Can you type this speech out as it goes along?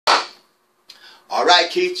All right,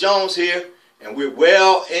 Keith Jones here, and we're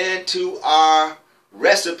well into our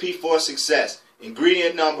recipe for success.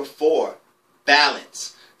 Ingredient number 4,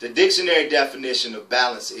 balance. The dictionary definition of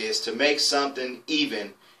balance is to make something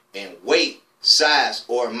even in weight, size,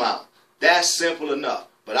 or amount. That's simple enough,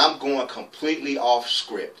 but I'm going completely off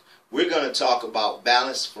script. We're going to talk about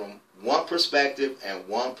balance from one perspective and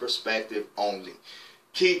one perspective only.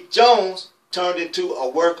 Keith Jones turned into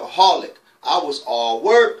a workaholic. I was all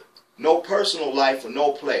work, no personal life or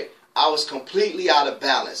no play. I was completely out of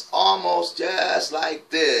balance, almost just like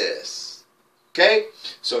this. Okay?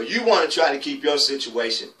 So you want to try to keep your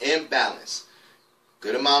situation in balance.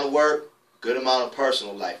 Good amount of work, good amount of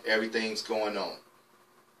personal life. Everything's going on.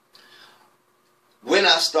 When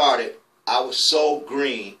I started, I was so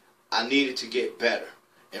green, I needed to get better.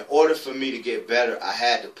 In order for me to get better, I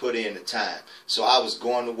had to put in the time. So I was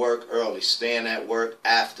going to work early, staying at work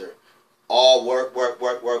after. All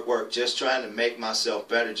work, just trying to make myself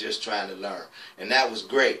better, just trying to learn. And that was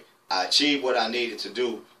great. I achieved what I needed to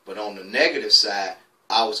do, but on the negative side,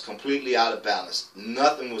 I was completely out of balance.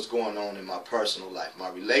 Nothing was going on in my personal life. My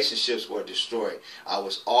relationships were destroyed. I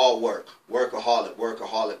was all work, workaholic.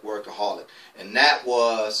 And that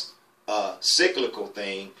was a cyclical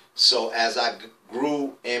thing. So as I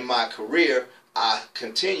grew in my career, I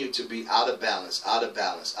continued to be out of balance.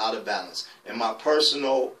 And my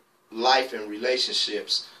personal life and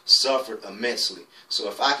relationships suffered immensely. So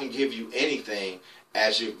if I can give you anything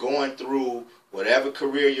as you're going through whatever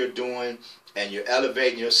career you're doing and you're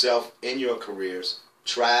elevating yourself in your careers,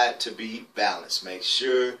 try to be balanced. Make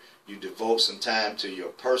sure you devote some time to your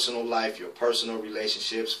personal life, your personal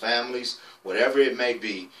relationships, families, whatever it may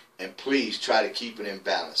be, and please try to keep it in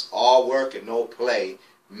balance. All work and no play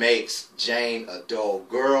makes Jane a dull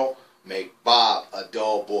girl, make Bob a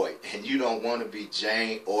dull boy, and you don't want to be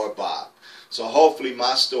Jane or Bob. So hopefully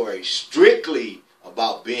my story, strictly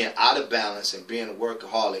about being out of balance and being a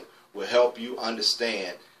workaholic, will help you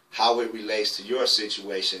understand how it relates to your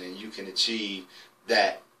situation, and you can achieve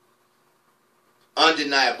that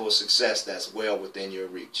undeniable success that's well within your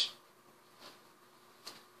reach.